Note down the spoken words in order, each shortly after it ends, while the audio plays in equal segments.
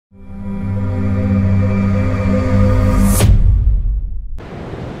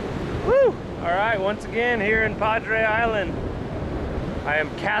here in Padre Island. I am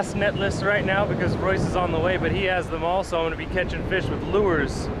cast netless right now because Royce is on the way, but he has them all, so I'm going to be catching fish with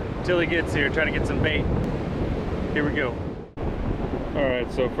lures till he gets here, trying to get some bait. Here we go.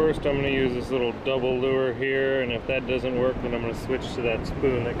 Alright, so first I'm going to use this little double lure here, and if that doesn't work, then I'm going to switch to that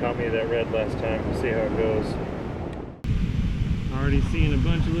spoon that caught me that red last time. We'll see how it goes. Already seeing a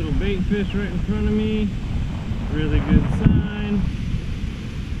bunch of little bait fish right in front of me. Really good sign.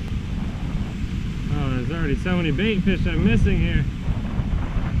 Oh, there's already so many bait fish I'm missing here.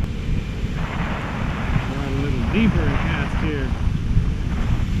 Going a little deeper in cast here.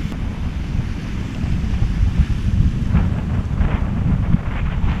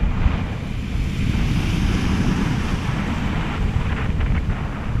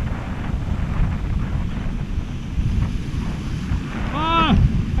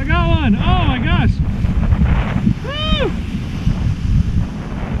 Oh my gosh! Woo!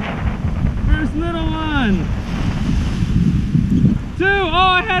 First little one. Two. Oh,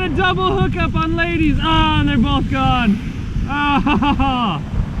 I had a double hookup on ladies. Oh, and they're both gone. Oh.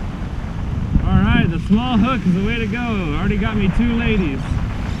 All right, the small hook is the way to go. Already got me 2 ladies. I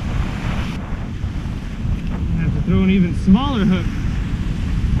have to throw an even smaller hook.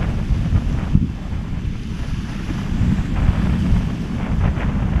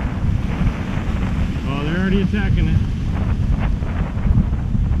 Already attacking it.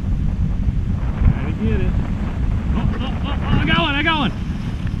 Trying to get it. Oh, I got one.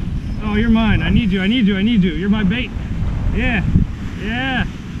 Oh, you're mine. I need you. You're my bait. Yeah.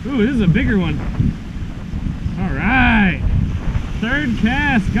 Ooh, this is a bigger one. All right. 3rd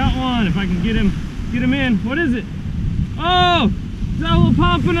cast. Got one. If I can get him in. What is it? Oh, double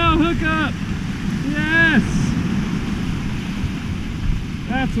pompano hookup. Yes.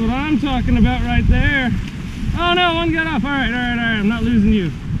 That's what I'm talking about right there. Oh no, one got off. All right. I'm not losing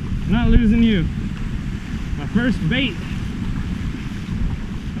you. My first bait.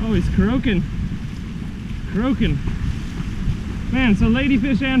 Oh, he's croaking. Man, so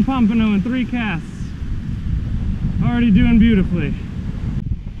ladyfish and pompano in 3 casts. Already doing beautifully.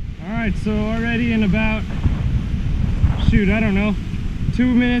 All right, so already in about, shoot, I don't know,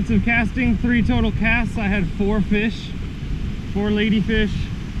 2 minutes of casting, 3 total casts. I had 4 fish, 4 ladyfish.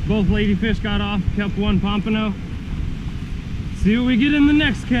 Both ladyfish got off, kept 1 pompano. See what we get in the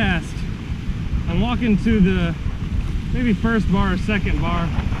next cast. I'm walking to the maybe 1st bar or 2nd bar,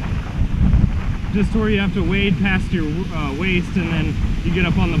 just where you have to wade past your waist, and then you get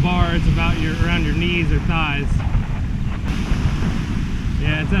up on the bar. It's about around your knees or thighs.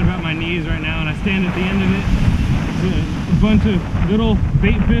 Yeah, it's at about my knees right now, and I stand at the end of it. There's a bunch of little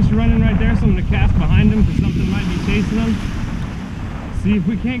bait fish running right there, so I'm gonna cast behind them because something might be chasing them. See if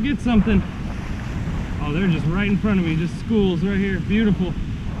we can't get something. Oh, they're just right in front of me, just schools right here. Beautiful.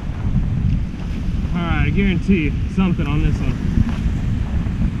 All right, I guarantee you something on this one.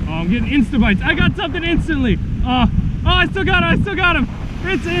 Oh, I'm getting insta bites. I got something instantly. Oh, I still got him.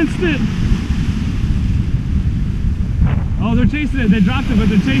 It's instant. Oh, they're chasing it. They dropped it, but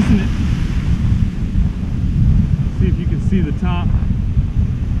they're chasing it. See if you can see the top.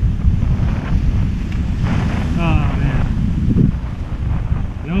 Oh, man.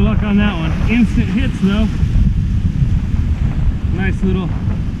 No luck on that one. Instant hits though. Nice little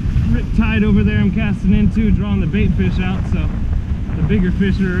rip tide over there I'm casting into, drawing the bait fish out, so the bigger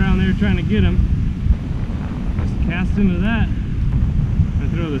fish are around there trying to get them. Just cast into that. I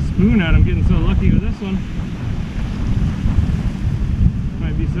throw the spoon out. I'm getting so lucky with this one.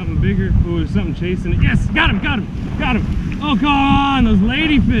 Might be something bigger. Oh, there's something chasing it. Yes, got him. Oh, come on, those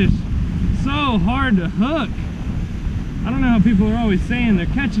ladyfish. So hard to hook. I don't know how people are always saying they're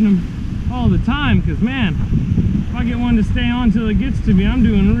catching them all the time, because man, if I get one to stay on till it gets to me, I'm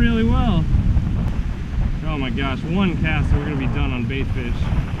doing really well. Oh my gosh, 1 cast and we're gonna be done on bait fish.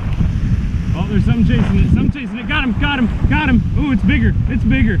 Oh, there's something chasing it. Got him. Ooh, it's bigger.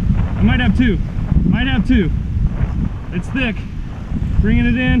 I might have 2. It's thick. Bringing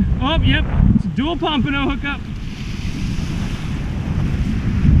it in. Oh, yep, it's a dual pompano hookup.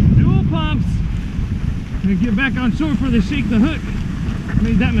 Dual pumps. I'm gonna get back on shore before they shake the hook.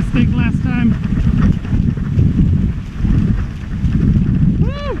 Made that mistake last time.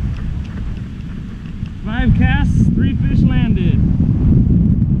 Woo! 5 casts, 3 fish landed.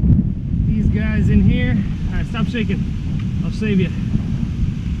 These guys in here. All right, stop shaking. I'll save you.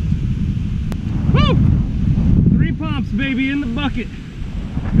 Woo! 3 pumps, baby, in the bucket.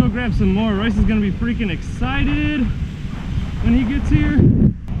 Let's go grab some more. Royce is gonna be freaking excited when he gets here.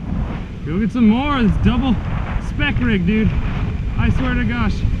 Go get some more. This double speck rig, dude. I swear to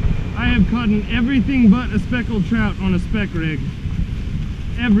gosh, I have caught everything but a speckled trout on a speck rig.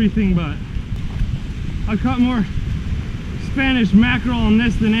 Everything but. I caught more Spanish mackerel on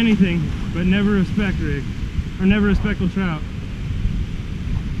this than anything, but never a speck rig, or never a speckled trout.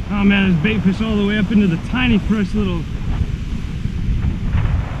 Oh man, there's bait fish all the way up into the tiny first little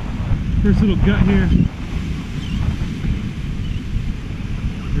gut here.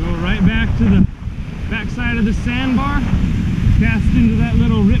 Go right back to the backside of the sandbar, cast into that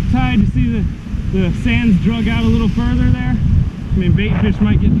little riptide to see the sand's drug out a little further there. I mean, bait fish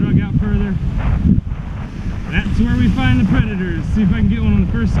might get drug out further. That's where we find the predators. See if I can get one on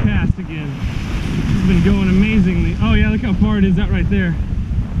the first cast again. It's been going amazingly. Oh yeah, look how far it is out right there.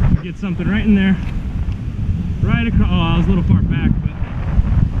 Get something right in there. Right across. Oh, I was a little far back, but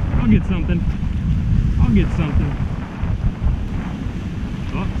I'll get something. I'll get something.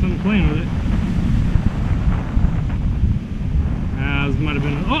 Oh, something playing with it. This might have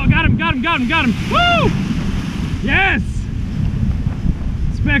been. Oh, got him, got him, got him, got him. Woo! Yes!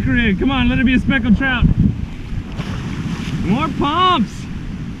 Speck rig. Come on, let it be a speckled trout. More pumps.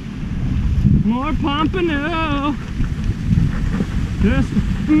 More pompano. Just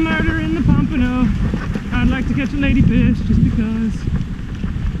murder in the pompano. I'd like to catch a ladyfish just because.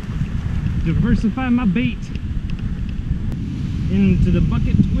 Diversify my bait. Into the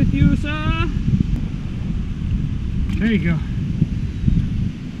bucket with you, sir. There you go.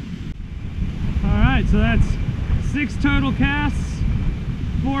 Alright, so that's 6 total casts,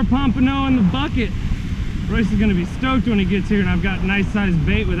 4 pompano in the bucket. Royce is going to be stoked when he gets here and I've got nice sized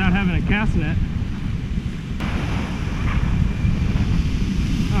bait without having a cast net.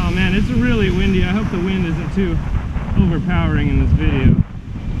 Oh man, it's really windy. I hope the wind isn't too overpowering in this video.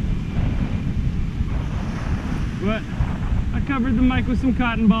 But I covered the mic with some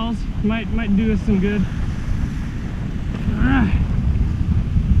cotton balls. Might do us some good. Alright.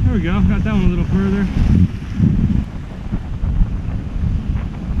 There we go. Got that one a little further.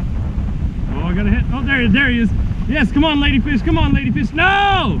 Oh, I got a hit. Oh, there he is. Yes, come on, ladyfish. Come on, ladyfish.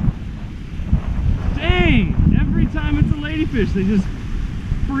 No! Dang! Every time it's a ladyfish, they just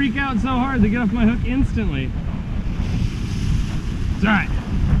freak out so hard they get off my hook instantly. It's alright.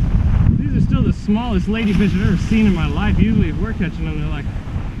 These are still the smallest ladyfish I've ever seen in my life. Usually if we're catching them, they're like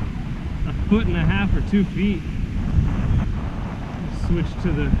 1.5 or 2 feet. Switch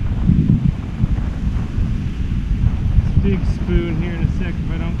to the big spoon here in a sec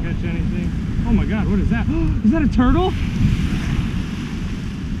if I don't catch anything. Oh my god, what is that? Is that a turtle?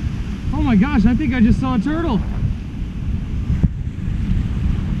 Oh my gosh, I think I just saw a turtle.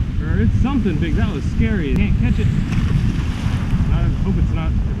 Or it's something big. That was scary. I can't catch it. I hope it's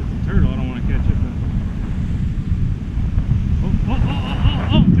not. If it's a turtle, I don't want to catch it. But...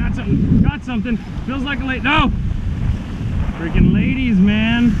 Oh, got something. Got something. Feels like a lady. No! Freaking ladies,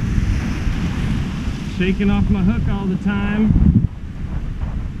 man. Shaking off my hook all the time.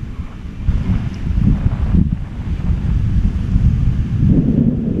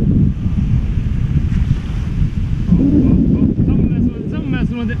 Something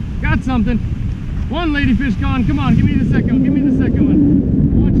messing with it. Got something. One ladyfish gone. Come on, give me the second one. Give me the second one.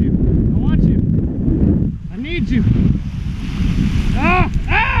 I want you. I want you. I need you. Ah!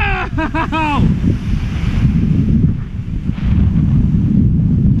 Ah!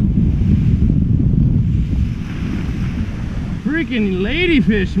 Freaking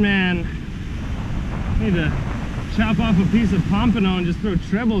ladyfish, man. I need to chop off a piece of pompano and just throw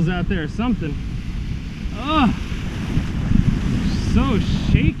trebles out there or something. Oh, so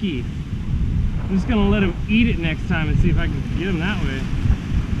shaky. I'm just gonna let him eat it next time and see if I can get him that way.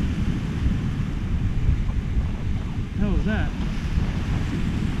 What the hell was that?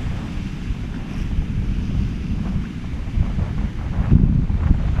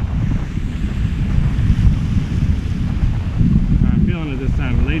 I'm feeling it this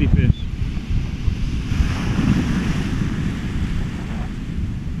time, a ladyfish.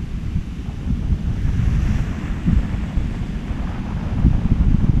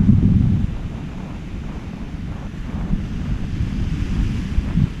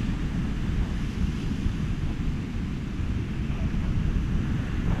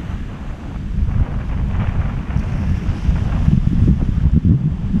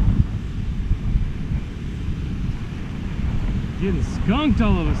 Getting skunked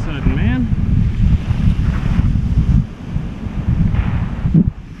all of a sudden, man.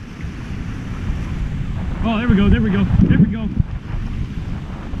 Oh, there we go, there we go, there we go.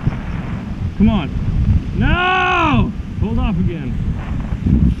 Come on. No! Hold off again.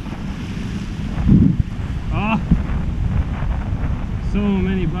 Ah, so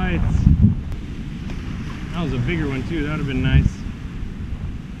many bites. That was a bigger one too, that would have been nice.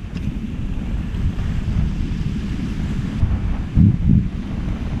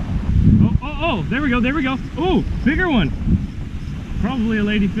 oh, there we go, there we go. Oh, bigger one. Probably a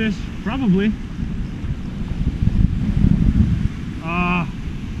ladyfish, probably.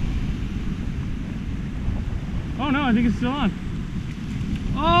 Oh no, I think it's still on.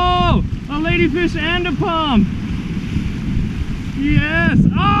 Oh, a ladyfish and a pomp. Yes.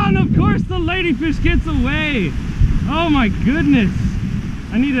 Oh, and of course the ladyfish gets away. Oh my goodness.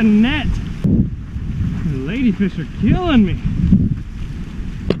 I need a net. The ladyfish are killing me.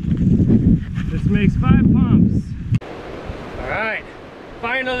 This makes 5 pumps. All right,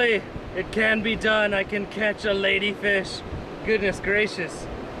 finally it can be done. I can catch a ladyfish. Goodness gracious.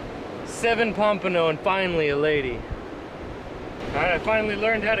 7 pompano and finally a lady. All right, I finally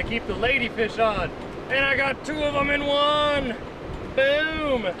learned how to keep the ladyfish on. And I got 2 of them in one.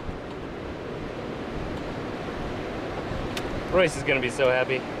 Boom. Royce is gonna be so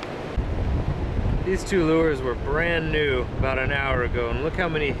happy. These 2 lures were brand new about an hour ago, and look how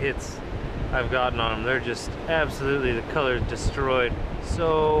many hits I've gotten on them. They're just absolutely, the color's destroyed.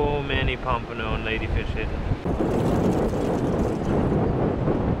 So many pompano and ladyfish hidden.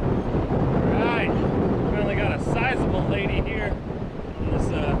 Alright, finally got a sizable lady here on this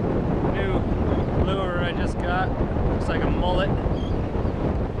new lure I just got. Looks like a mullet.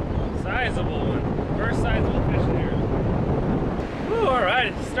 Sizable one. First sizable fish in here. Alright,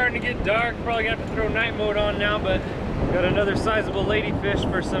 it's starting to get dark. Probably gonna have to throw night mode on now, but got another sizable ladyfish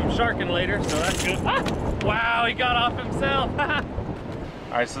for some sharking later, so that's good. Ah! Wow, he got off himself.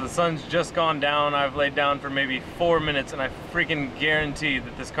 Alright, so the sun's just gone down. I've laid down for maybe 4 minutes, and I freaking guarantee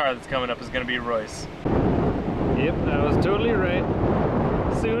that this car that's coming up is gonna be Royce. Yep, I was totally right.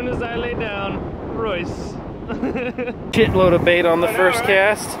 As soon as I lay down, Royce. Shitload of bait on the first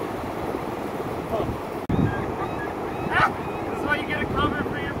cast. This is why you get a cover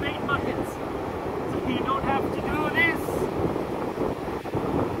for your bait buckets, so you don't have to do this.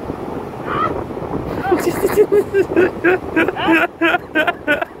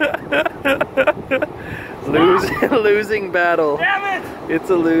 Losing battle. Damn it! It's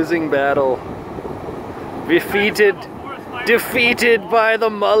a losing battle. Defeated by the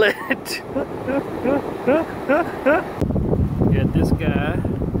mullet. Got this guy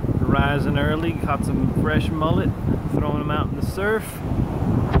rising early, caught some fresh mullet, throwing them out in the surf.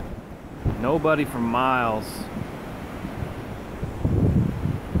 Nobody for miles.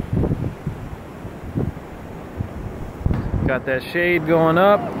 Got that shade going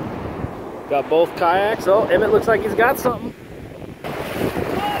up. Got both kayaks. Oh, Emmett looks like he's got something.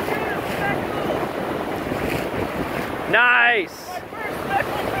 Nice!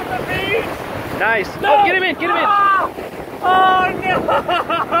 Nice! No. Oh, get him in! Get him in! Oh no!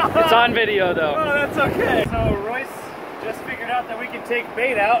 It's on video though. Oh, that's okay. So Royce just figured out that we could take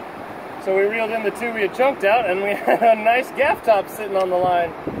bait out. So we reeled in the 2 we had chunked out, and we had a nice Gaftop sitting on the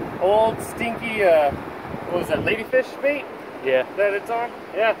line. Old stinky, what was that, ladyfish bait? Yeah. That it's on?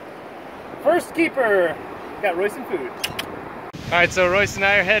 Yeah. First keeper. Got Royce some food. Alright, so Royce and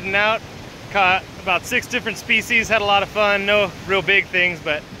I are heading out. Caught about 6 different species, had a lot of fun, no real big things,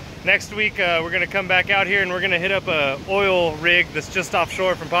 but next week we're gonna come back out here and we're gonna hit up a oil rig that's just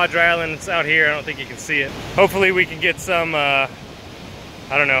offshore from Padre Island. It's out here, I don't think you can see it. Hopefully we can get some, I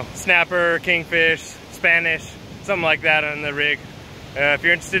don't know, snapper, kingfish, Spanish, something like that on the rig. If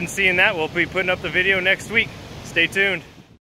you're interested in seeing that, we'll be putting up the video next week. Stay tuned.